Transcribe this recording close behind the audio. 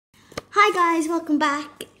Hi guys, welcome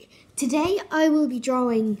back. Today I will be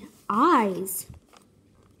drawing eyes.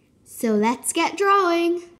 So let's get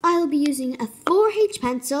drawing. I'll be using a 4H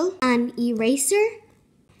pencil, an eraser,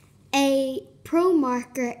 a Pro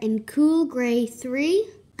marker in Cool Grey 3,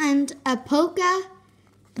 and a Polka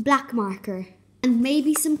black marker, and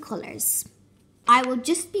maybe some colours. I will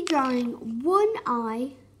just be drawing one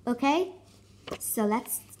eye, okay? So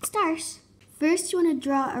let's start. First you want to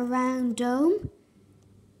draw a round dome,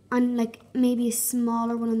 and like maybe a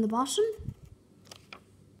smaller one on the bottom.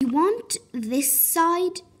 You want this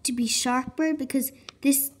side to be sharper because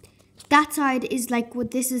that side is like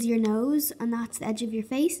what this is your nose and that's the edge of your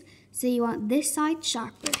face. So you want this side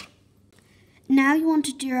sharper. Now you want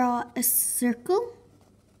to draw a circle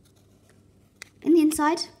in the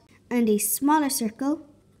inside and a smaller circle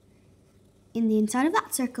in the inside of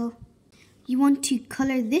that circle. You want to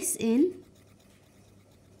colour this in.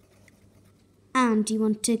 And you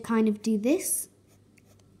want to kind of do this,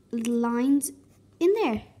 little lines in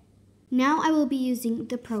there. Now I will be using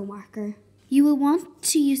the Pro marker. You will want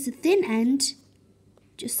to use the thin end,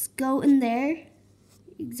 just go in there,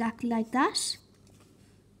 exactly like that.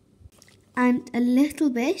 And a little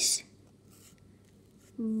bit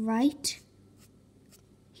right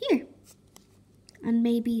here. And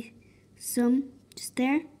maybe some just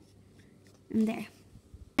there and there.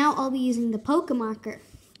 Now I'll be using the Polka marker.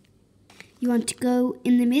 You want to go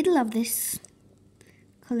in the middle of this,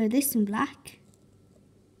 colour this in black,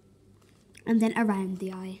 and then around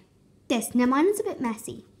the eye. This, now mine is a bit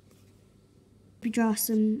messy. We draw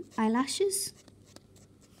some eyelashes.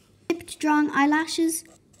 Tip to drawing eyelashes,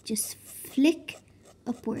 just flick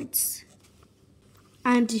upwards.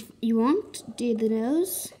 And if you want, do the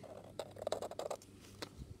nose.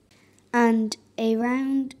 And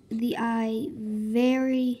around the eye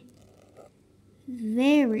very,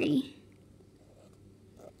 very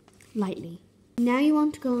lightly. Now you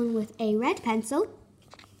want to go in with a red pencil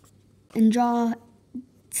and draw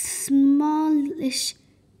smallish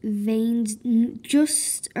veins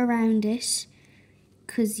just around it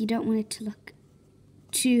because you don't want it to look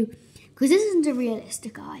too, because this isn't a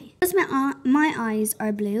realistic eye. Because my eyes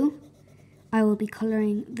are blue, I will be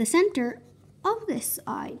colouring the centre of this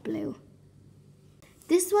eye blue.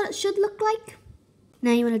 This is what it should look like.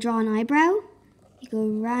 Now you want to draw an eyebrow. You go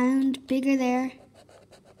round, bigger there,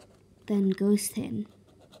 then goes thin.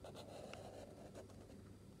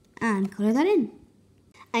 And colour that in.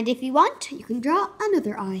 And if you want, you can draw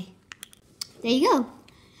another eye. There you go.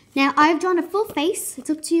 Now I've drawn a full face. It's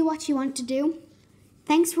up to you what you want to do.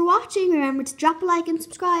 Thanks for watching. Remember to drop a like and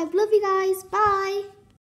subscribe. Love you guys. Bye.